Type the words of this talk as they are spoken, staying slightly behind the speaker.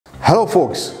Hello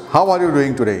folks, how are you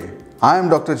doing today? I am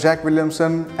Dr. Jack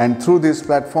Williamson, and through this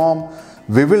platform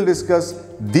we will discuss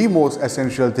the most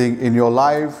essential thing in your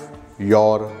life,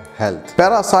 your health.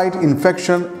 Parasite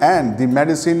infection and the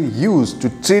medicine used to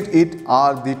treat it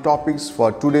are the topics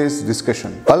for today's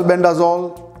discussion.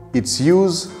 Albendazole, its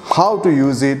use, how to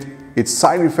use it, its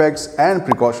side effects and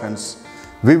precautions.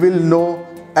 We will know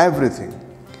everything.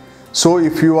 So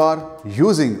if you are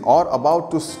using or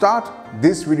about to start,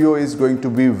 this video is going to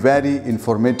be very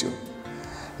informative.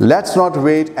 Let's not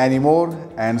wait anymore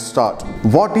and start.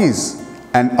 What is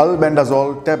an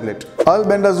albendazole tablet?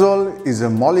 Albendazole is a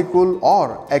molecule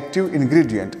or active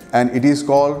ingredient, and it is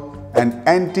called an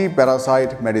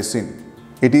anti-parasite medicine.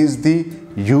 It is the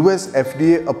US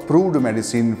FDA approved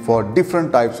medicine for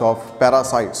different types of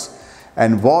parasites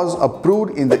and was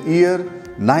approved in the year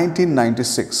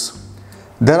 1996.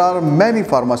 There are many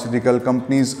pharmaceutical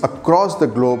companies across the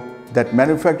globe that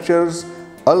manufactures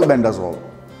albendazole.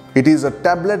 It is a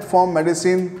tablet form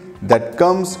medicine that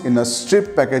comes in a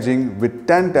strip packaging with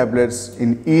 10 tablets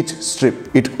in each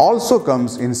strip. It also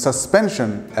comes in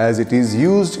suspension as it is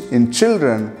used in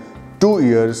children 2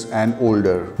 years and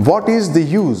older. What is the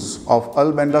use of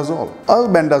albendazole?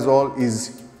 Albendazole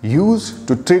is used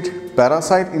to treat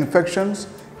parasite infections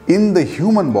in the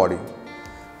human body.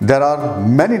 There are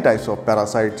many types of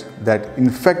parasites that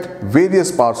infect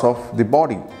various parts of the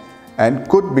body and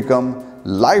could become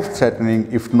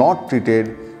life-threatening if not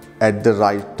treated at the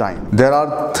right time. There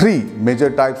are 3 major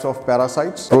types of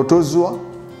parasites: protozoa,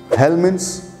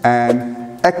 helminths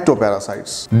and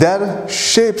ectoparasites. Their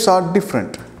shapes are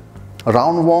different: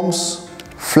 roundworms,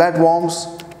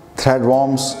 flatworms,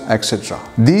 threadworms, etc.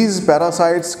 These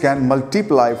parasites can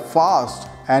multiply fast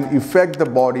and affect the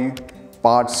body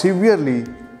parts severely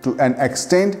to an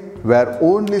extent where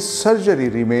only surgery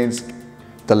remains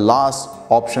the last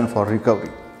option for recovery.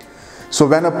 So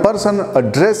when a person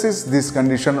addresses this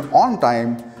condition on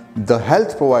time, the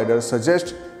health provider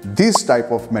suggests this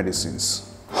type of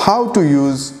medicines. How to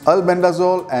use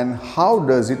albendazole and how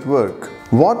does it work?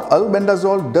 What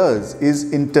albendazole does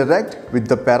is interact with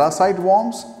the parasite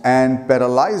worms and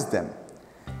paralyze them.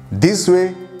 This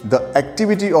way, the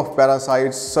activity of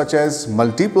parasites such as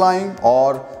multiplying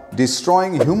or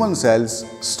destroying human cells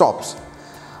stops.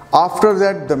 After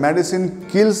that, the medicine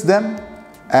kills them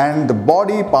and the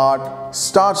body part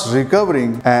starts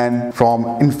recovering and from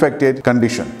infected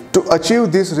condition. To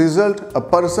achieve this result, a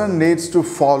person needs to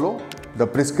follow the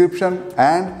prescription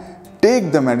and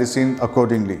take the medicine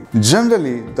accordingly.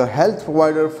 Generally, the health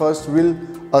provider first will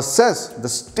assess the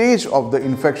stage of the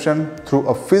infection through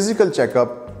a physical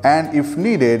checkup and if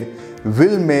needed,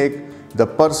 will make the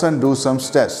person do some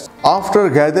tests. After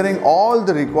gathering all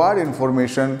the required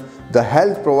information, the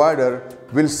health provider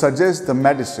will suggest the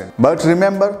medicine. But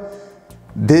remember,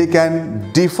 they can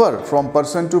differ from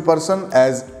person to person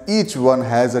as each one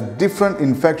has a different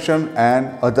infection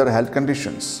and other health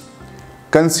conditions.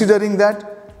 Considering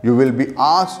that, you will be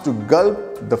asked to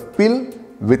gulp the pill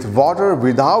with water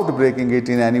without breaking it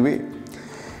in any way.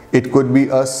 It could be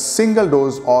a single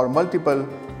dose or multiple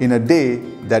in a day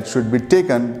that should be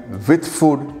taken with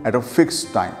food at a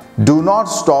fixed time. Do not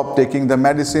stop taking the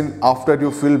medicine after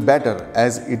you feel better,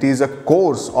 as it is a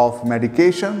course of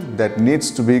medication that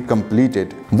needs to be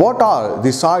completed. What are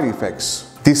the side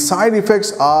effects? The side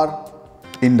effects are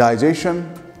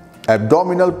indigestion,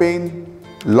 abdominal pain,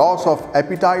 loss of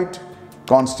appetite,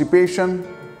 constipation,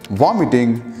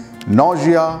 vomiting,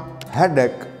 nausea,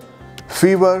 headache,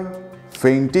 fever,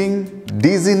 fainting,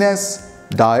 dizziness,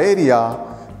 diarrhea,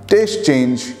 taste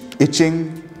change,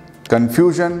 itching,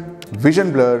 confusion,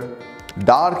 vision blur,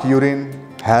 dark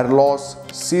urine, hair loss,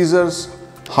 seizures,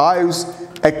 hives,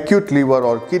 acute liver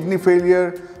or kidney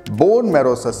failure, bone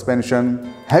marrow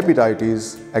suspension,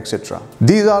 hepatitis, etc.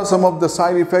 These are some of the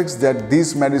side effects that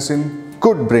this medicine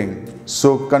could bring.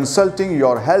 So consulting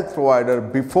your health provider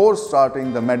before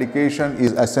starting the medication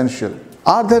is essential.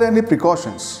 Are there any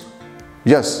precautions?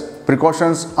 Yes,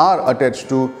 precautions are attached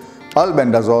to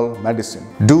albendazole medicine.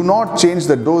 Do not change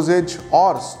the dosage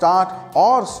or start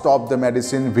or stop the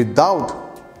medicine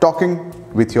without talking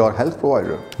with your health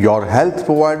provider. Your health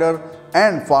provider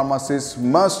and pharmacist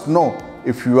must know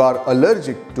if you are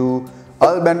allergic to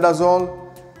albendazole,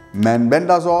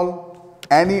 mebendazole,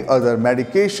 any other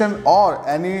medication or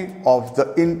any of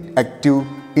the inactive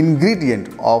ingredient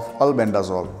of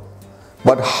albendazole.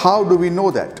 But how do we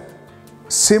know that?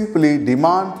 Simply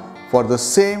demand for the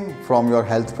same from your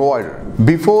health provider.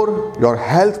 Before your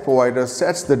health provider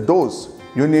sets the dose,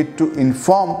 you need to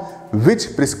inform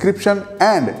which prescription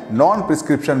and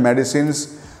non-prescription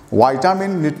medicines,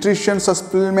 vitamin, nutrition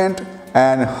supplement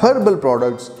and herbal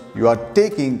products you are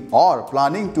taking or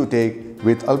planning to take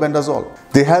with albendazole.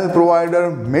 The health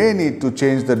provider may need to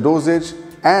change the dosage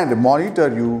and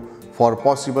monitor you for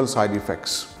possible side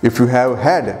effects. If you have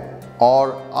had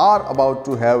or are about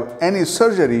to have any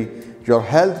surgery, your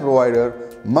health provider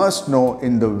must know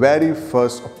in the very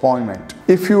first appointment.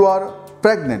 If you are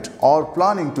pregnant or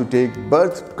planning to take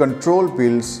birth control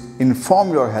pills,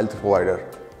 inform your health provider.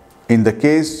 In the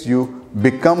case you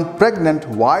become pregnant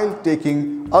while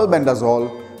taking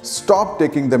albendazole, stop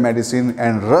taking the medicine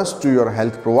and rush to your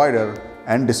health provider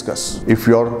and discuss. If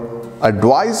you're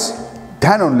advised,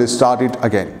 then only start it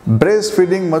again.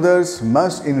 Breastfeeding mothers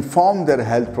must inform their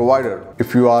health provider.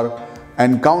 If you are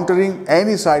encountering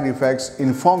any side effects,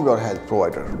 inform your health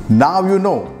provider. Now you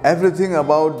know everything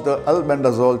about the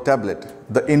albendazole tablet.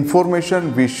 The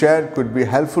information we shared could be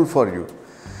helpful for you.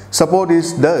 Support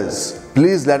it does.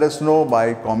 Please let us know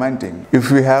by commenting.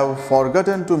 If we have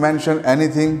forgotten to mention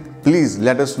anything, please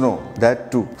let us know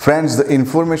that too. Friends, the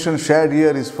information shared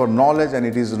here is for knowledge and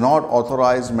it is not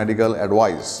authorized medical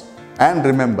advice. And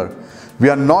remember, we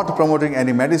are not promoting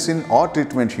any medicine or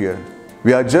treatment here.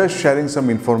 We are just sharing some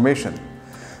information.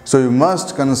 So you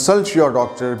must consult your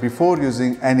doctor before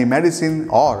using any medicine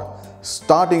or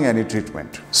starting any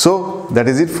treatment. So that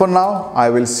is it for now. I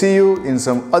will see you in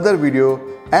some other video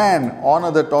and on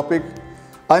another topic.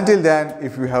 Until then,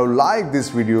 if you have liked this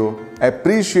video,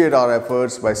 appreciate our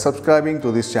efforts by subscribing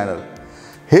to this channel.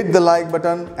 Hit the like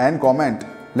button and comment.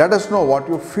 Let us know what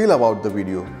you feel about the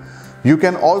video. You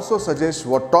can also suggest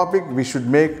what topic we should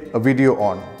make a video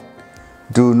on.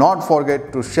 Do not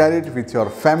forget to share it with your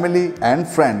family and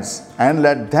friends and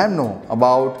let them know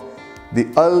about the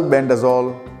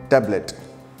albendazole tablet.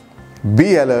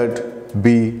 Be alert,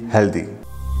 be healthy.